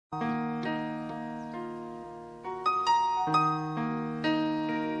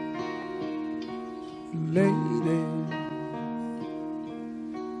Lady,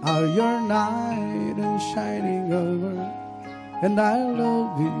 are your knight in shining armor, and I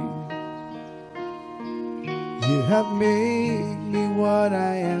love you. You have made me what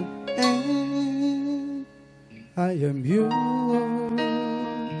I am, and I am yours.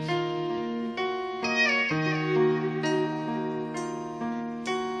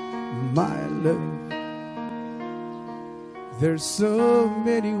 My love, there's so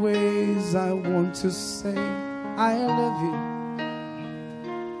many ways I want to say I love you.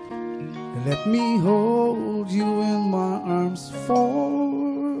 Let me hold you in my arms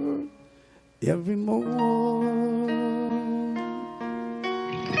for every moment.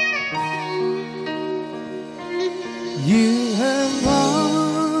 You have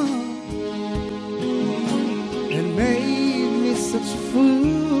gone and made me such a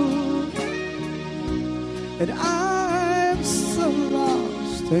fool, and I'm so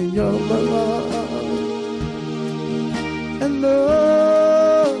lost in your love. And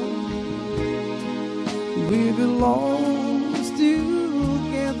love, we belong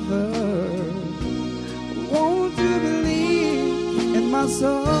together. Won't you believe in my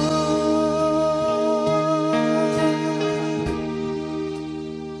soul?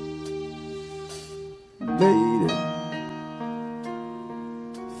 Lady,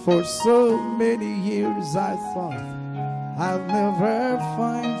 for so many years I thought I'll never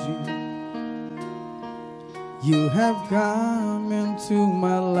find you. You have come into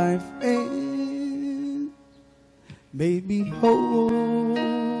my life and made me whole.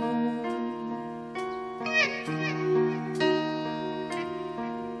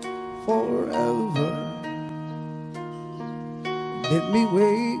 Forever, let me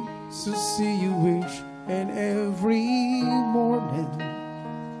wait to see you each and every morning.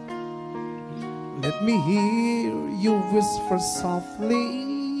 Let me hear you whisper softly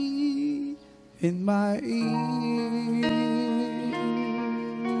in my ear.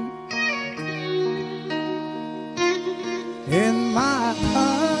 In my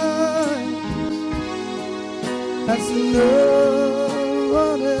eyes, that's no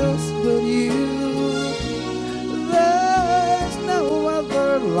one else but you. There's no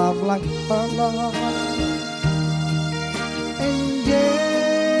other love like our love. And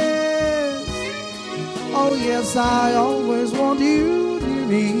yes, oh yes, I always want you to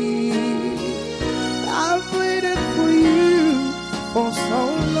me. I've waited for you for so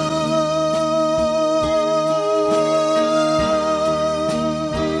long.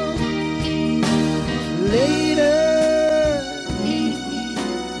 Later,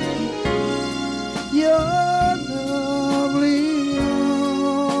 you're the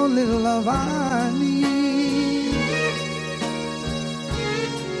only love I need.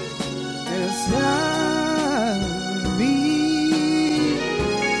 Inside me,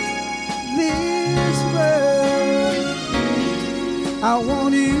 this world, I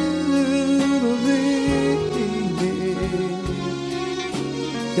want you to live.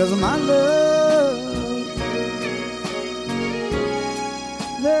 'Cause my love,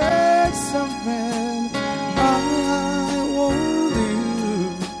 there's something I want you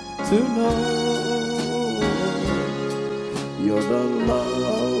to know. You're the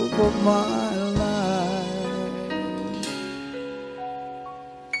love of my life.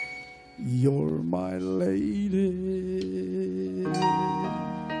 You're my lady.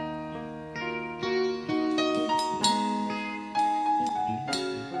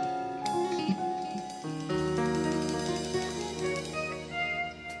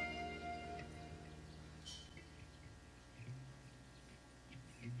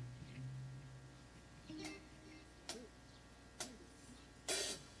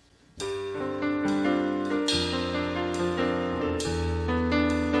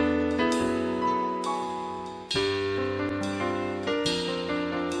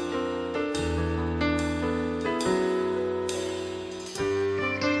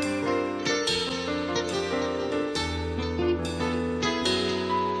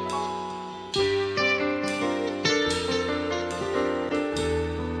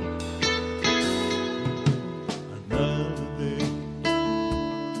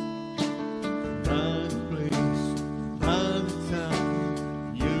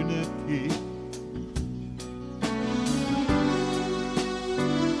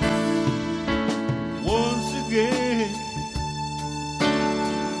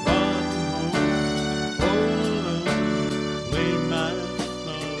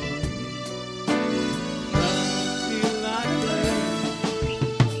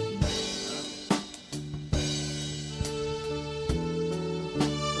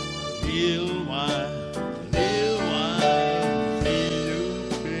 Little while,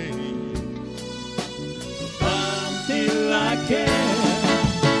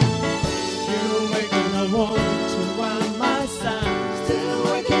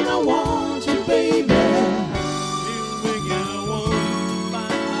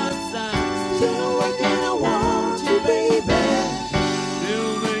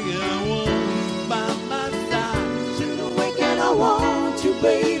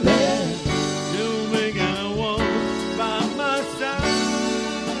 baby. Still making a walk by my side.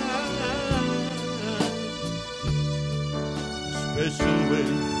 Special way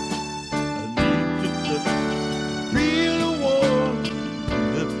I need to touch, feel the warmth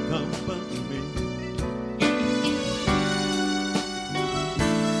that comforts me.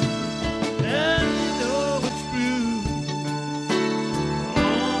 And you know it's true.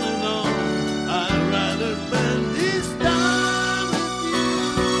 All in all, I'd rather spend this time with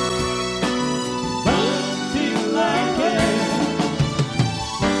you. But till I can,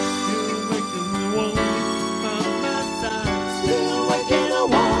 still making me want by my side. Still waking, I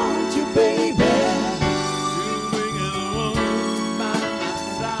want you, baby. Still making me want by my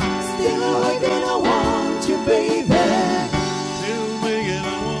side. Still waking, I want you, baby. Still making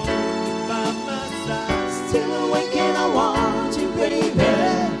me want by my side. Still waking, I want you, baby.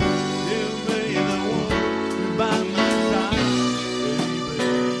 Still making me want by my side, baby.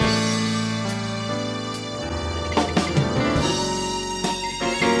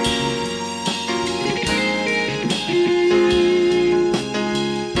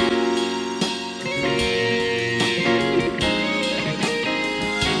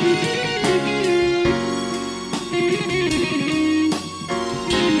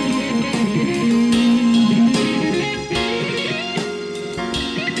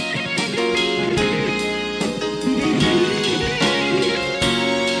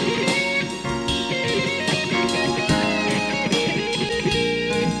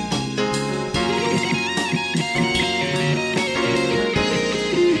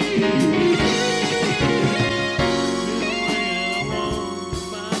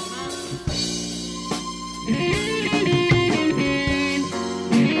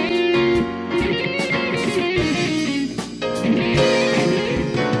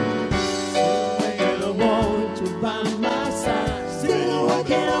 Still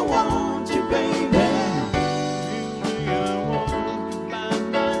waking, I want you, baby.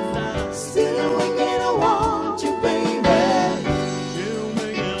 Still waking, I want you, baby.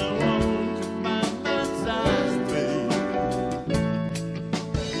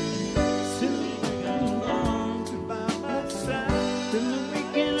 Still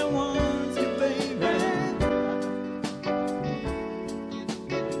waking, I want you, baby.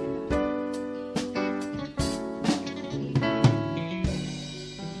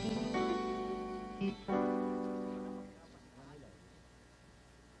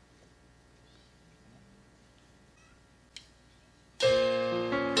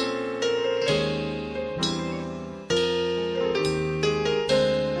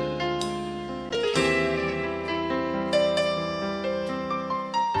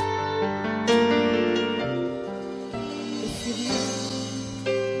 If you're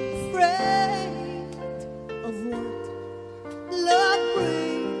afraid of what love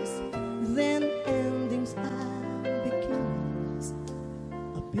brings, then endings are beginnings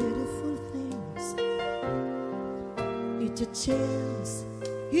of beautiful things. It's a chance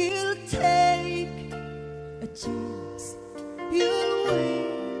you'll take, a chance you'll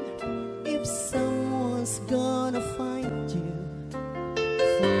win. If someone's gonna find you,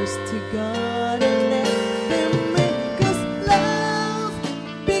 first you gotta let them in. 'Cause love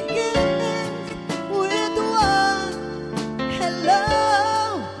begins with one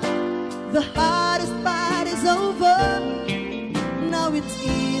hello. The hardest part is over. Now it's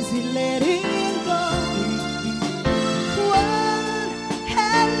easy letting go. One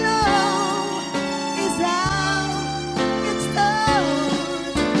hello is how it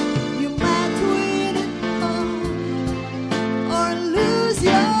starts. You might win it all or lose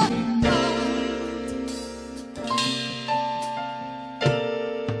your heart.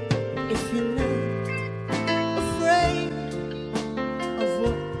 If you're not afraid of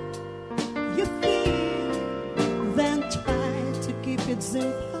what you feel, then try to keep it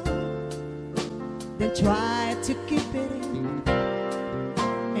simple. Then try to keep it in,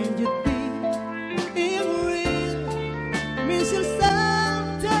 and you'd be in real. Means you'll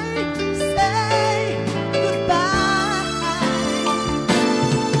someday say goodbye.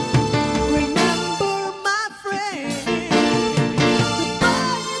 Remember, my friend,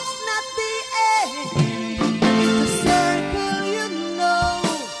 goodbye is not the end. It's a circle, you know,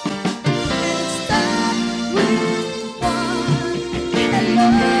 and it starts with one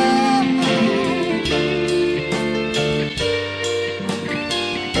hello.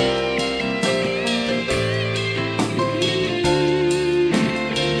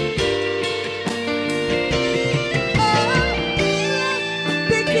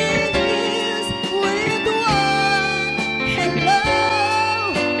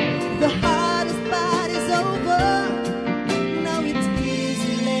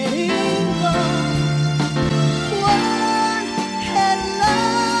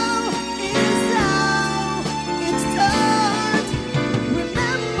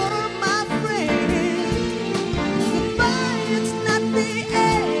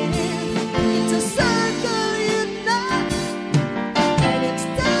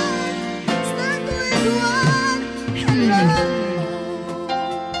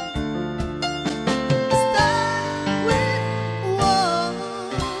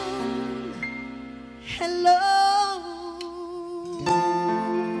 hello.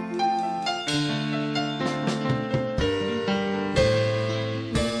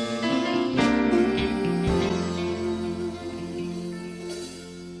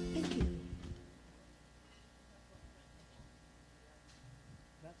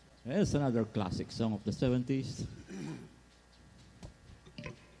 It's another classic song of the 70s.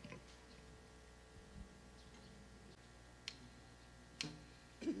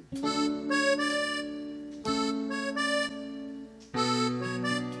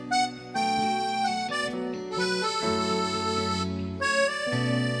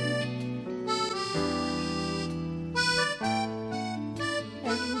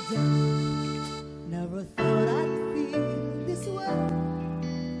 Never thought I'd feel this way.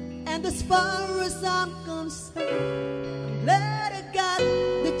 And as far as I'm concerned, I'm glad I got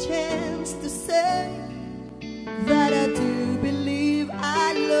the chance to say that I do believe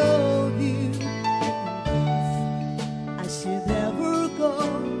I love you. I should never go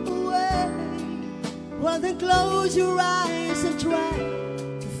away. Well, then close your eyes and try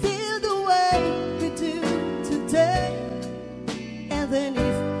to feel the way we do today. And then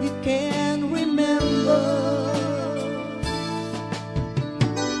if you can remember,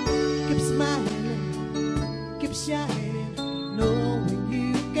 keep smiling, keep shining, knowing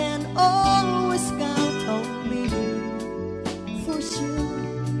you can always count on me. For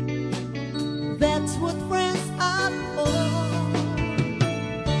sure, that's what friends are for.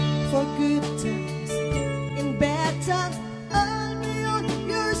 For good times, in bad times, I'll be on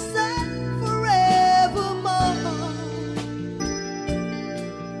your side forevermore.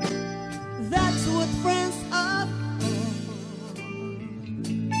 That's what friends are for.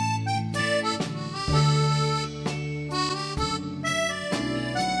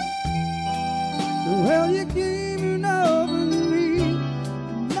 Well, you came over me,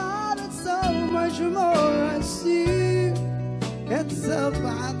 not so much more I see. It's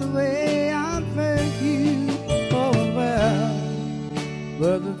about the way I thank you. Oh, well,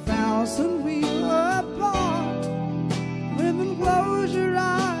 but 1,000 we apart. When close your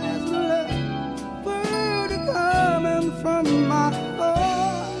eyes, look further coming from my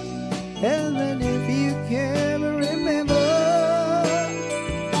heart. And then if you can remember,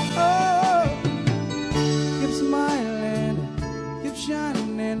 oh, keep smiling, keep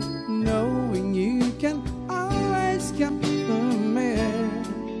shining, knowing you can always count on me.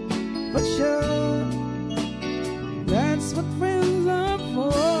 For sure, that's what friends are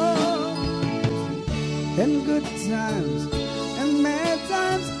for. In good times and bad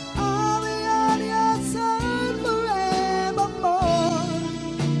times, I'll be on your side forevermore.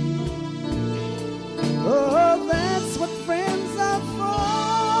 Oh, that's what friends are for.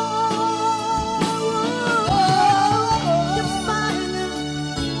 Keep smiling,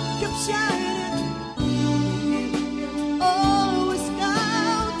 keep shining, you can always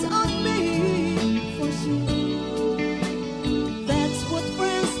count on me. For sure, that's what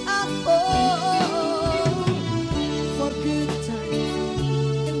friends are for. For good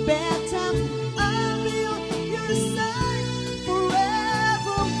times and bad times, I'll be on your side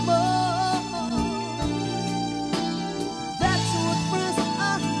forevermore. That's what friends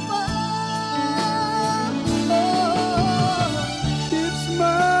are for. Keep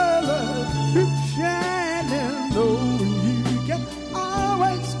smiling, keep shining, knowing you can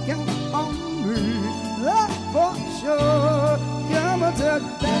always count on me. That's for sure. Come on, tell me,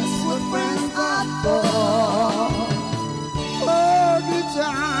 that's what friends are for. Oh, good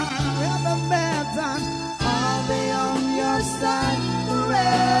times and the bad times, I'll be on your side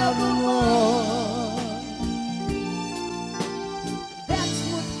forevermore. That's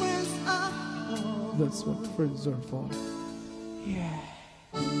what friends are for. That's what friends are for. Yeah.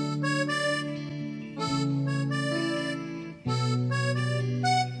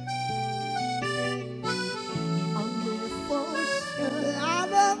 I'll do it for sure. I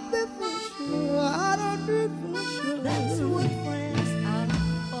don't be for sure. I don't be for sure. That's what friends are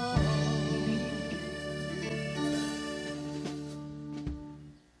for.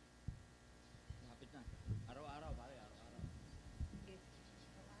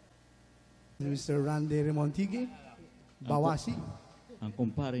 Mr. Randy Remontigue, Bawasi, Ang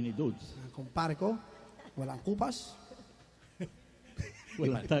kumpare ni Dudes. ang kumpare ko, walang kupas.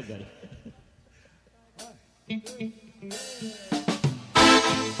 Walang tagal.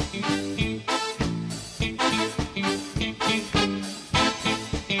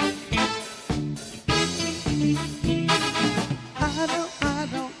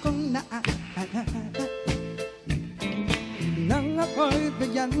 Araw-araw kong naaalala nang ako'y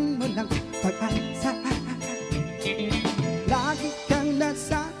bigyan mo ng pag-asa. Lagi kang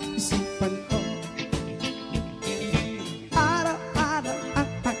nasa isipan ko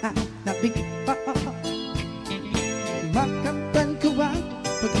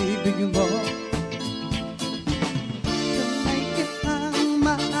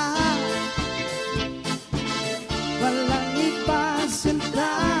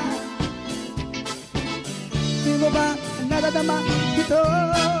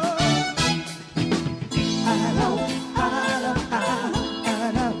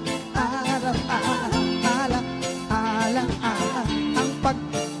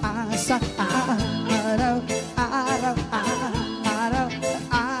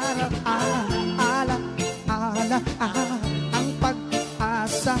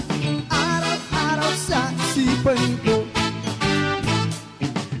pag-asa, araw-araw sa isipan ko.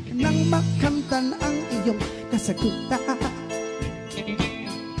 Nang makamtan ang iyong kasagutan,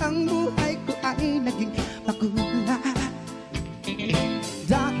 ang buhay ko ay naging makulay.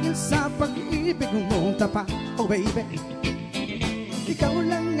 Dahil sa pag-ibig mong tapat, oh baby, ikaw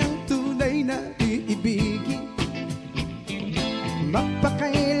lang ang tunay na iibigin.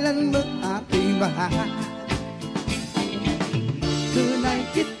 Mapakailan mo aking mahal, tunay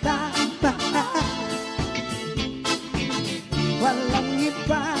kita mahal, walang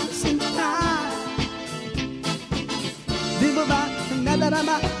ibang sinta. Di mo ba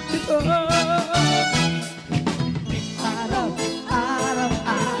nadarama ito? Araw-araw,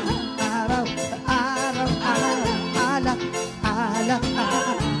 araw-araw, araw-araw, ala-ala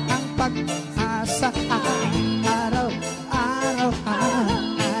ang pag-asa. Araw-araw,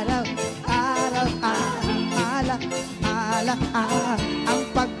 araw-araw, ala-ala ang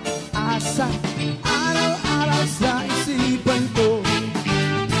pag-asa. Araw-araw sa isipan ko.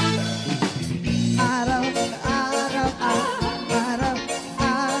 Araw-araw, araw-araw,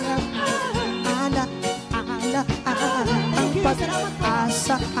 ala-ala ang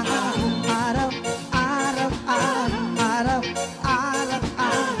pag-asa. Araw-araw, araw-araw,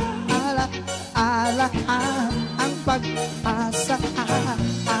 ala-ala ang pag-asa.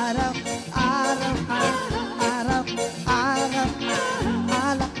 Araw-araw, araw-araw,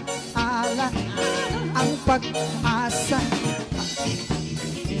 ala-ala ang pag-asa.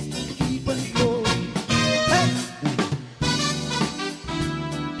 Ipan ko. Hey!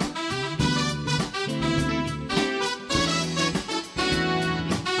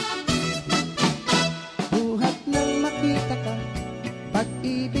 Buhat nang makita ka,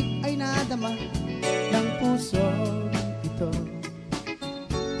 pag-ibig ay nadama ng puso ito.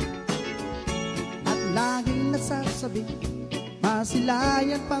 At laging nasasabi,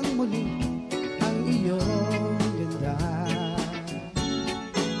 masilayan pang muli ang iyong ganda.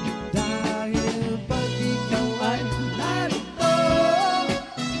 Dahil pag ikaw ay narito,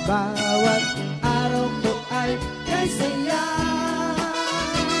 bawat araw ko ay kay saya.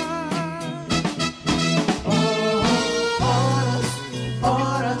 Oh, oras,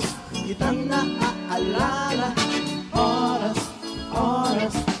 oras, kitang naaalala. Oras,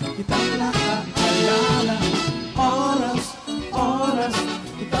 oras, kitang naaalala. Oras, oras,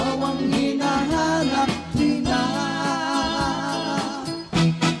 ikaw ang hinahanap na.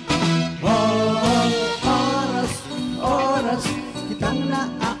 Oh, oras, oras, kitang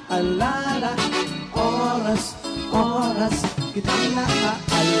naaalala. Oras, oras, kitang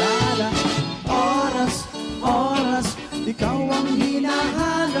naaalala. Oras, oras, ikaw ang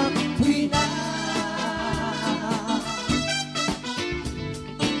hinahanap na.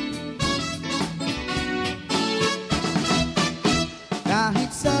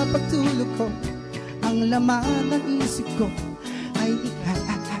 Kahit sa pagtulog ko, ang laman ng isip ko ay ikaw,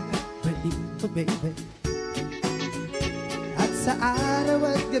 baby. At sa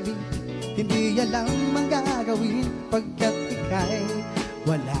araw at gabi, hindi alam ang gagawin pagkat ika'y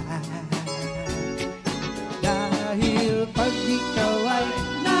wala. Dahil pag ikaw ay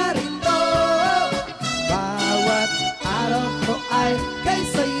narito, bawat araw ko ay kay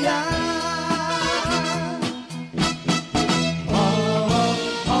saya.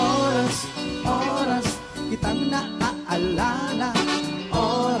 Kitang naaalala.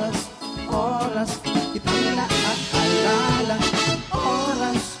 Oras, oras, kitang naaalala.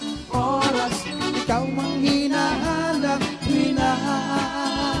 Oras, oras, ikaw ang hinahanap na.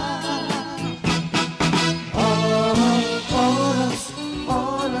 Oh, oras,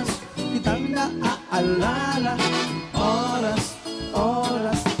 oras, kitang naaalala. Oras,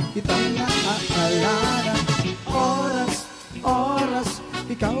 oras, kitang naaalala. Oras, oras,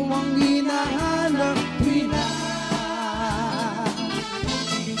 ikaw ang hinahanap na.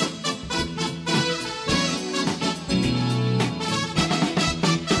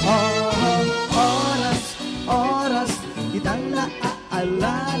 Oh, oras, oras, kitang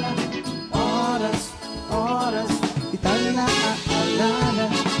naaalala. Oras, oras, kitang naaalala.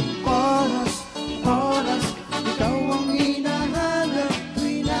 Oras, oras, ikaw ang hinahanap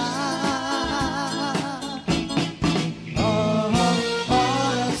na. Oh,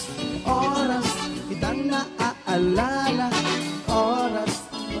 oras, oras, kitang naaalala. Oras,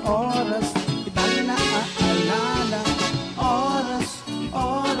 oras, kitang naaalala. Oras,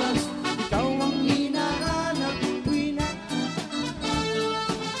 oras, ikaw ang hinahanap na.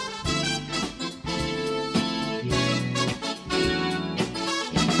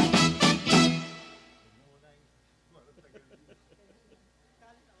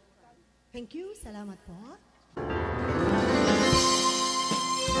 Thank you. Salamat po.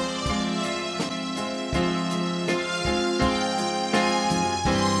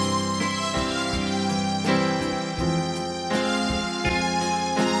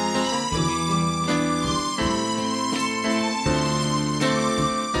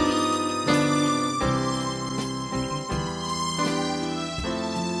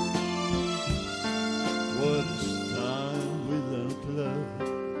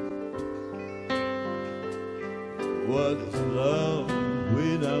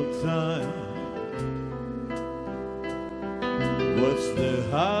 time. What's the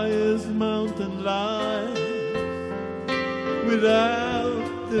highest mountain line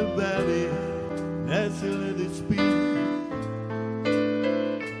without the valley as you let it speak?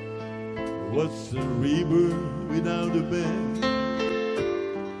 What's the river without a bend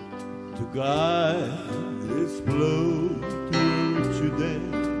to guide its flow towards you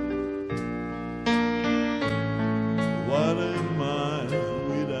then? What am I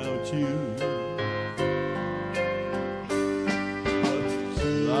without you? What's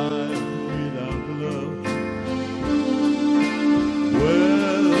life without love?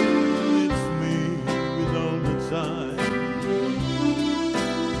 Well, it's me with all the time.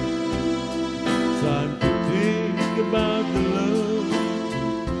 Time to think about the love.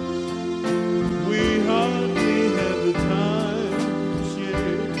 We hardly have the time to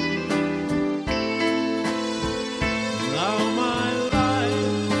share. Now my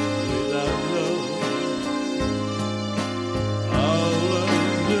life without love, our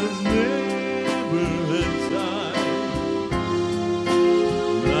love has never had time.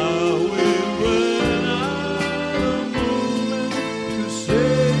 Now we've run out of moments to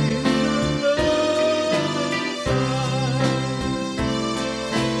say the love inside.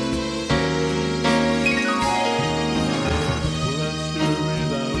 Pleasure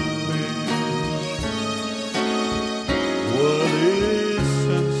without pain. What is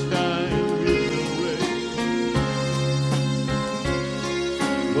sunshine with the rain?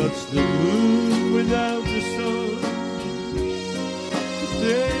 What's the moon without the sun?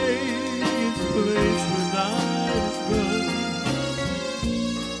 Day is place when night is gone.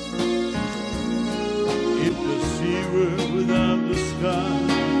 If the sea were without the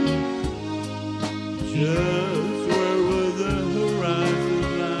sky, just where would the horizon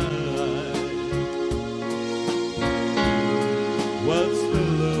lie? What's the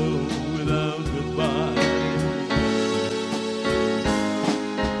love without goodbye?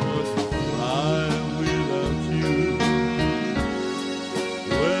 What's the life without you?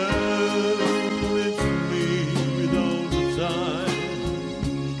 Well, it's me with all the time.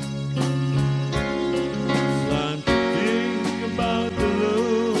 Time to think about the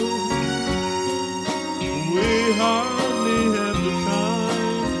love. We hardly have the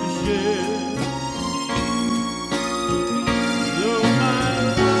time to share. So my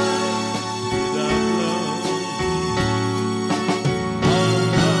life without love, our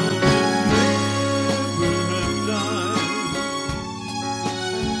love never had time.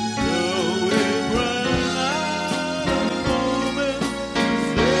 So we've run out of moments to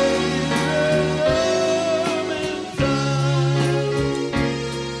say the love inside.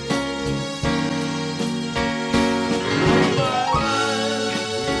 My life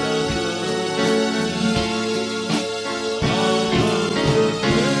without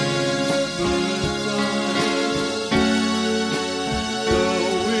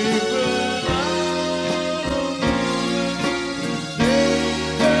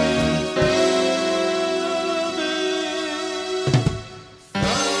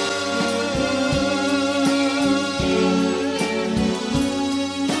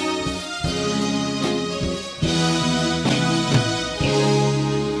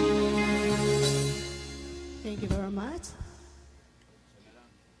Thank you very much.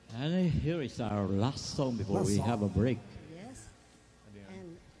 And here is our last song before we have a break. Yes.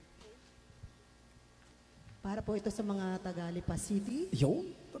 And para po ito sa mga Tagalipa City,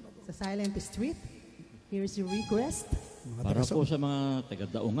 Yun. sa Silent Street. Here's your request. Mga Para po sa mga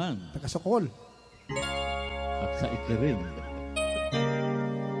taga-Daungan taga-Sokol. at sa Ikirin.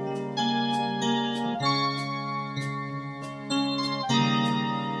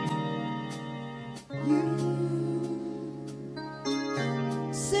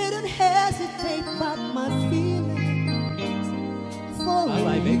 Sit and hesitate about my feelings for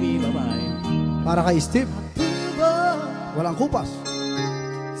Bye-bye, baby. Bye-bye. Para kay Steve, approval. walang kupas.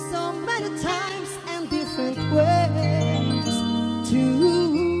 So many times and different ways to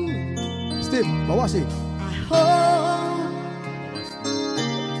Steve, bawasi. I hope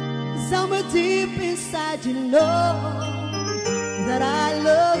somewhere deep inside you know that I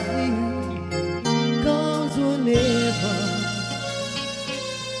love you. 'Cause whenever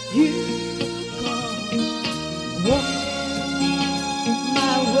you walk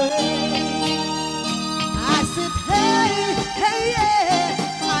my way, I said, hey, hey, yeah,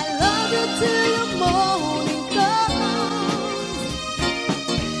 I love you till the morning comes.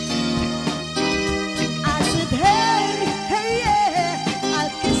 I said, hey, hey, yeah,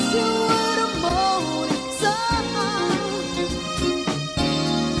 I'll kiss you with the morning sun.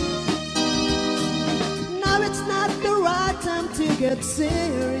 Now it's not the right time to get get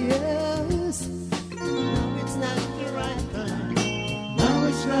serious. Now it's not the right time. Now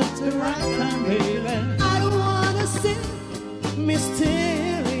it's not the right time, baby. I don't wanna seem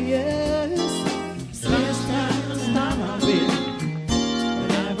mysterious. Last time I'm with,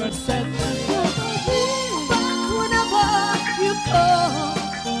 whenever said that. But whenever you come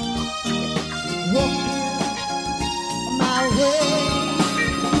walking my way,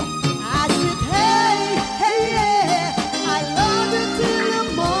 I said, hey, hey, yeah, I love you till the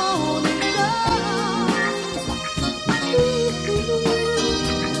morning comes.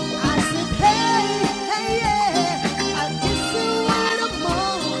 I said, hey, hey, yeah, I'll kiss you when the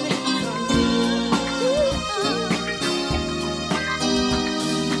morning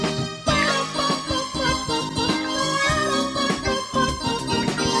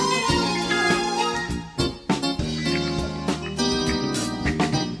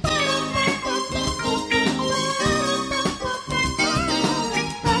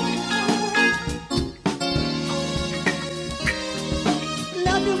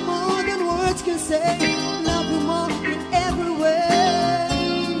love you more than words can say. Love you more in every way.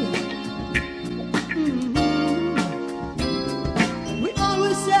 We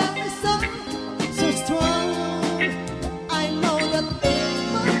always share a song so strong. I know that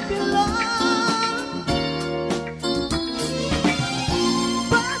it might be long,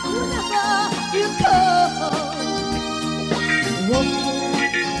 but whenever you come walking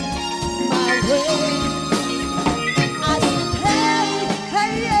my way, I said, hey,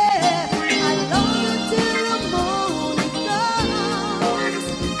 hey, yeah, I love you till the morning comes.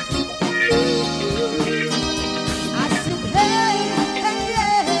 I said, hey, hey,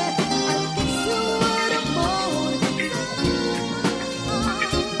 yeah, I'll kiss you when the morning comes.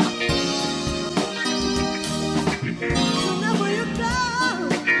 Whenever you come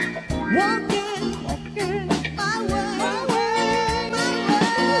walking my way, my way, my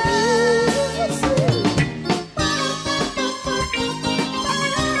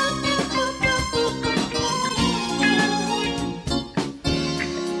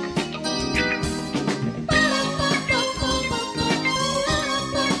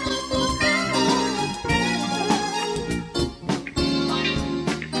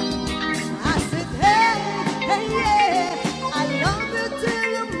I said, hey, hey, yeah, I love you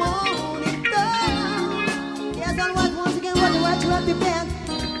till the morning comes. Yes, all right, once again, we're the RetroActive band,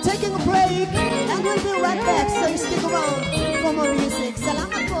 taking a break, and we'll be right back, so you stick around for more music.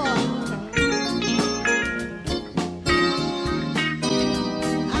 Salamat po.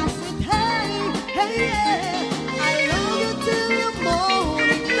 I said, hey, hey, yeah, I love you till the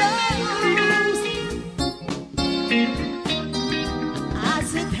morning comes. I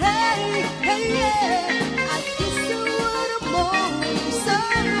said, hey, hey, yeah, I'll kiss you when the morning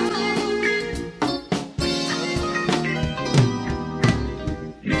sun.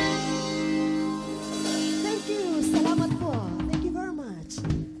 Thank you, salamat po. Thank you very much.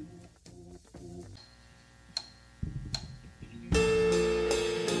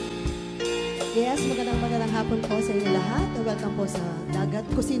 Yes, magandang hapon po sa inyo lahat. Welcome po sa Dagat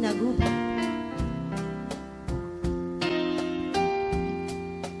Cusina Gubat.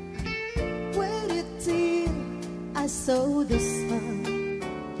 Waited till I saw the sun.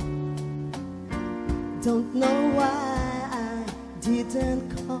 Don't know why I didn't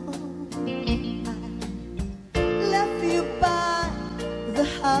come. I left you by the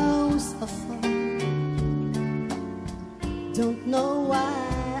house of fun. Don't know why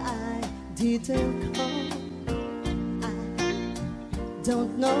I didn't come. I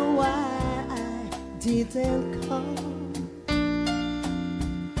don't know why I didn't come.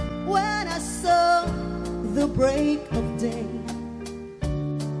 When I saw the break of day,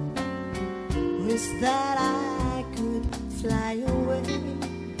 wish that I could fly away.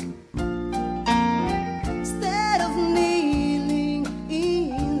 Instead of kneeling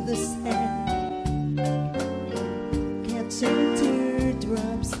in the sand, catching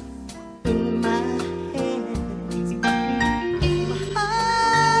teardrops in my hands. My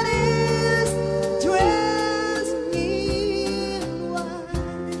heart is dressed in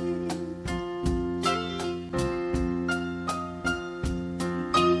white,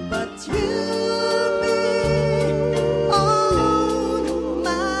 but you'll be all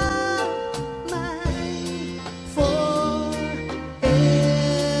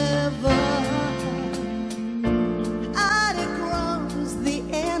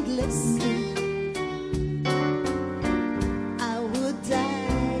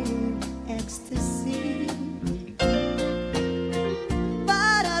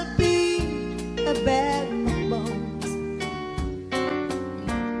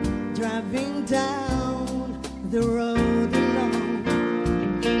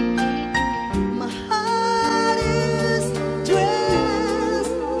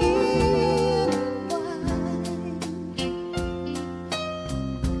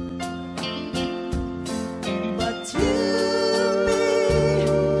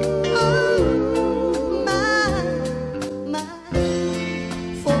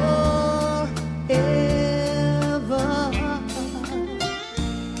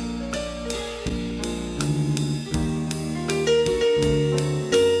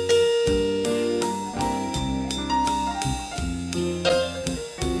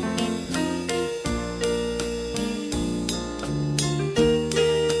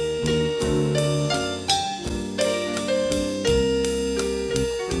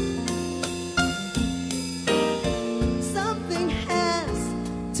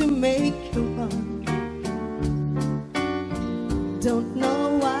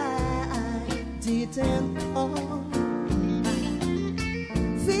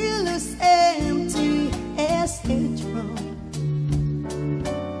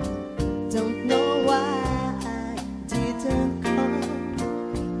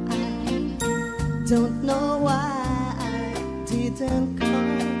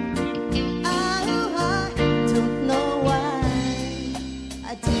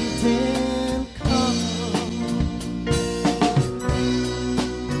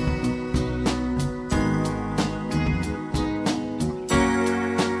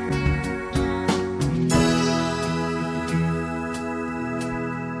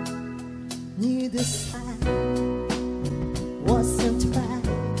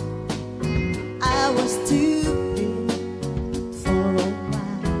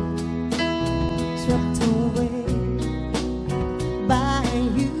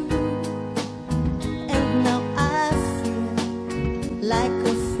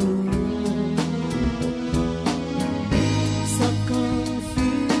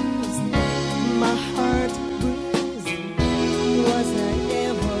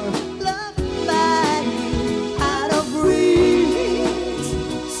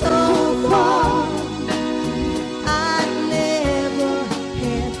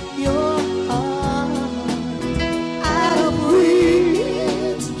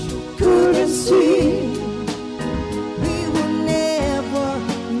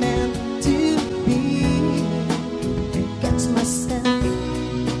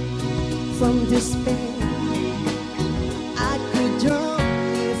from despair. I could jump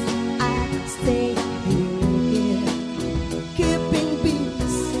if I stay here, keeping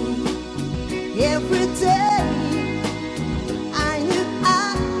busy every day. I knew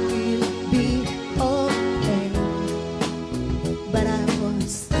I will be okay, but I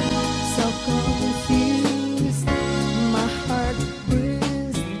was so confused. My heart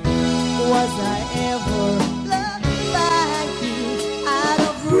bruised. Was I ever loved like you? Out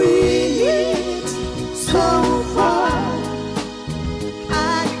of reach,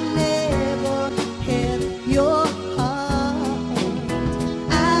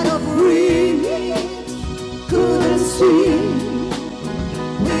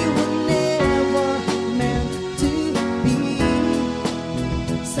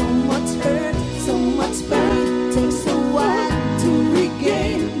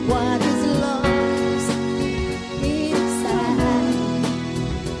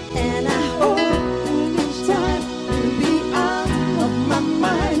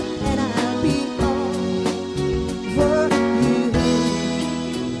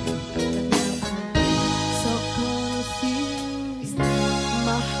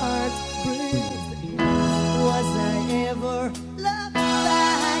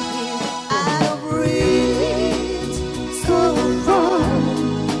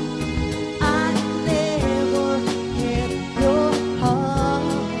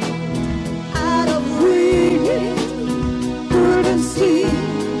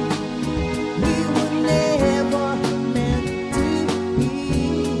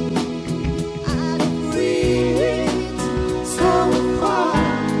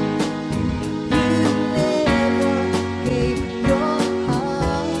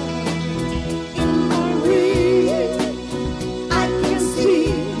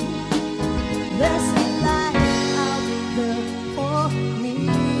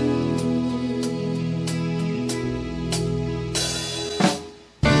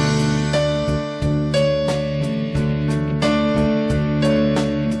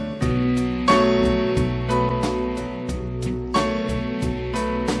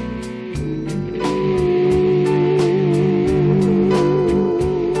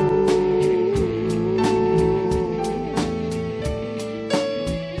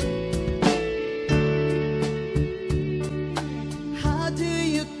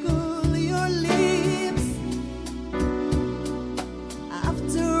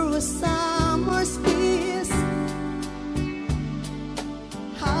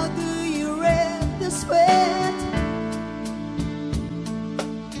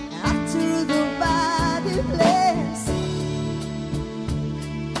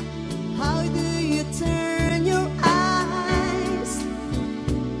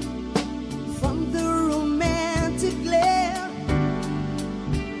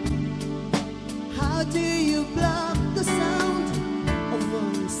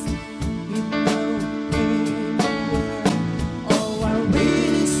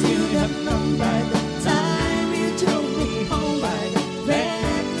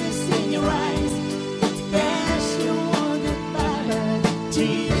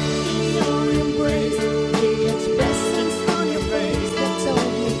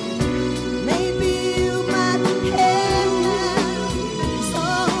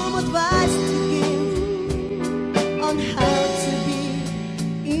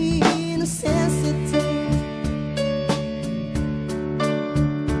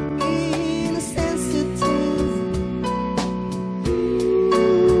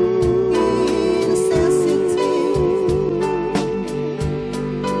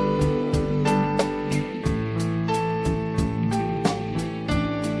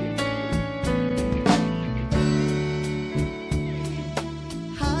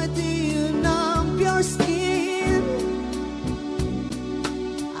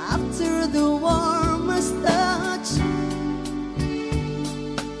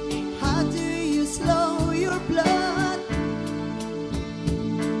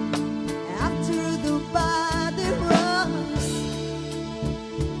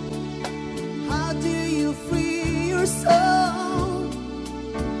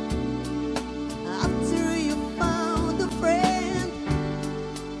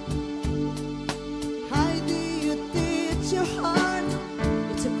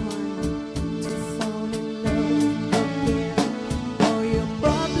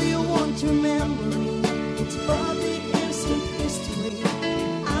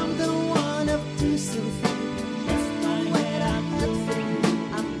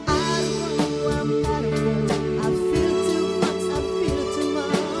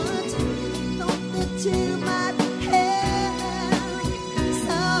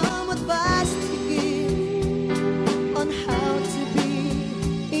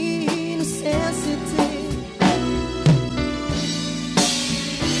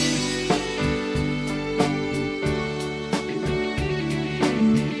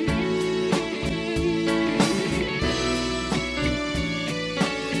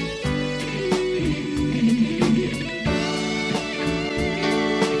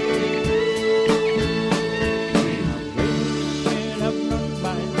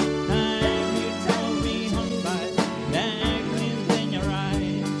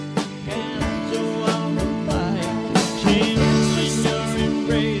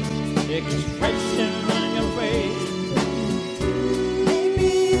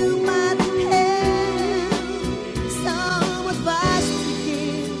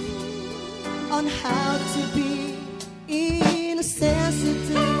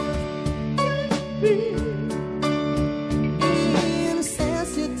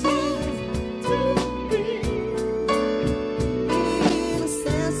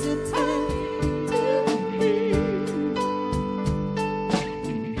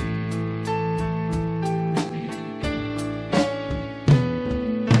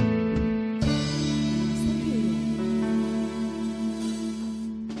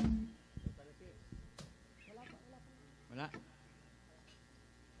 Wala.